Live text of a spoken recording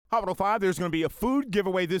Hot 105, there's going to be a food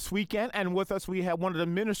giveaway this weekend, and with us we have one of the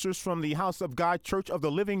ministers from the House of God Church of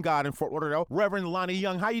the Living God in Fort Lauderdale, Reverend Lonnie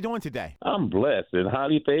Young. How are you doing today? I'm blessed and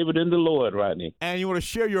highly favored in the Lord, Rodney. And you want to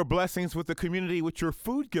share your blessings with the community with your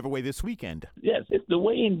food giveaway this weekend. Yes, it's the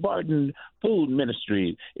Wayne Barton Food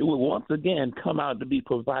Ministry. It will once again come out to be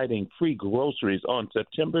providing free groceries on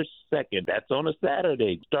September 2nd. That's on a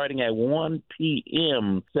Saturday, starting at 1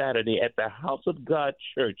 p.m. Saturday at the House of God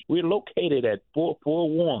Church. We're located at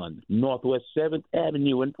 441 Northwest 7th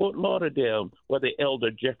Avenue in Fort Lauderdale, where the elder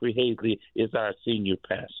Jeffrey Hazley is our senior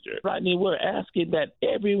pastor. Rodney, we're asking that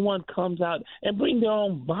everyone comes out and bring their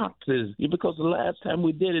own boxes, because the last time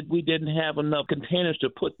we did it, we didn't have enough containers to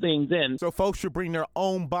put things in. So folks should bring their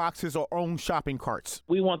own boxes or own shopping carts.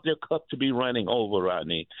 We want their cup to be running over,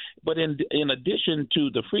 Rodney. But in addition to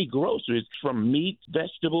the free groceries from meat,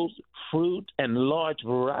 vegetables, fruit, and large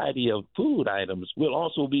variety of food items, we'll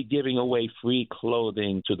also be giving away free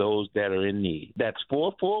clothing to those that are in need. That's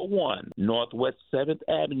 441 Northwest 7th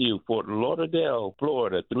Avenue, Fort Lauderdale,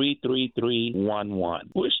 Florida,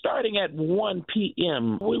 33311. We're starting at 1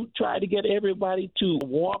 p.m. We try to get everybody to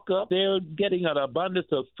walk up. They're getting an abundance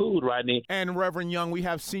of food, Rodney. And Reverend Young, we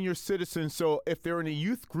have senior citizens, so if there are any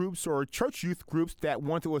youth groups or church youth groups that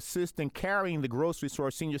want to assist in carrying the groceries to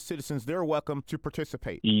our senior citizens, they're welcome to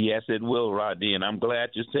participate. Yes, it will, Rodney, and I'm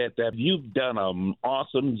glad you said that. You've done an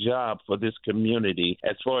awesome job for this community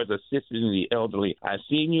as far as assisting the elderly. I've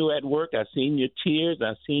seen you at work. I've seen your tears.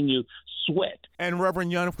 I've seen you sweat. And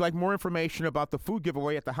Reverend Young, if you'd like more information about the food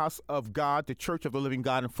giveaway at the House of God, the Church of the Living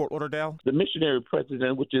God in Fort Lauderdale, the missionary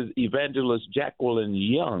president, which is Evangelist Jacqueline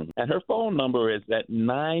Young, and her phone number is at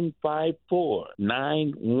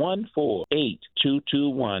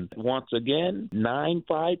 954-914-8221. Once again,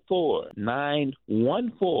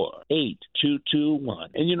 954-914-8221.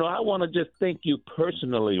 And I want to just thank you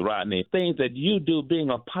personally, Rodney. Things that you do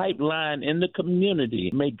being a pipeline in the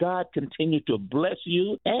community. May God continue to bless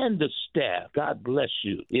you and the staff. God bless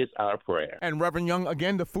you is our prayer. And Reverend Young,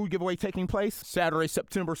 again, the food giveaway taking place Saturday,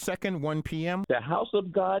 September 2nd, 1 p.m. The House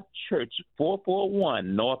of God Church,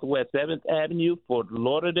 441 Northwest 7th Avenue, Fort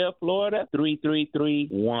Lauderdale, Florida,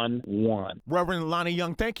 33311. Reverend Lonnie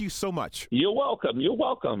Young, thank you so much. You're welcome. You're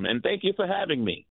welcome. And thank you for having me.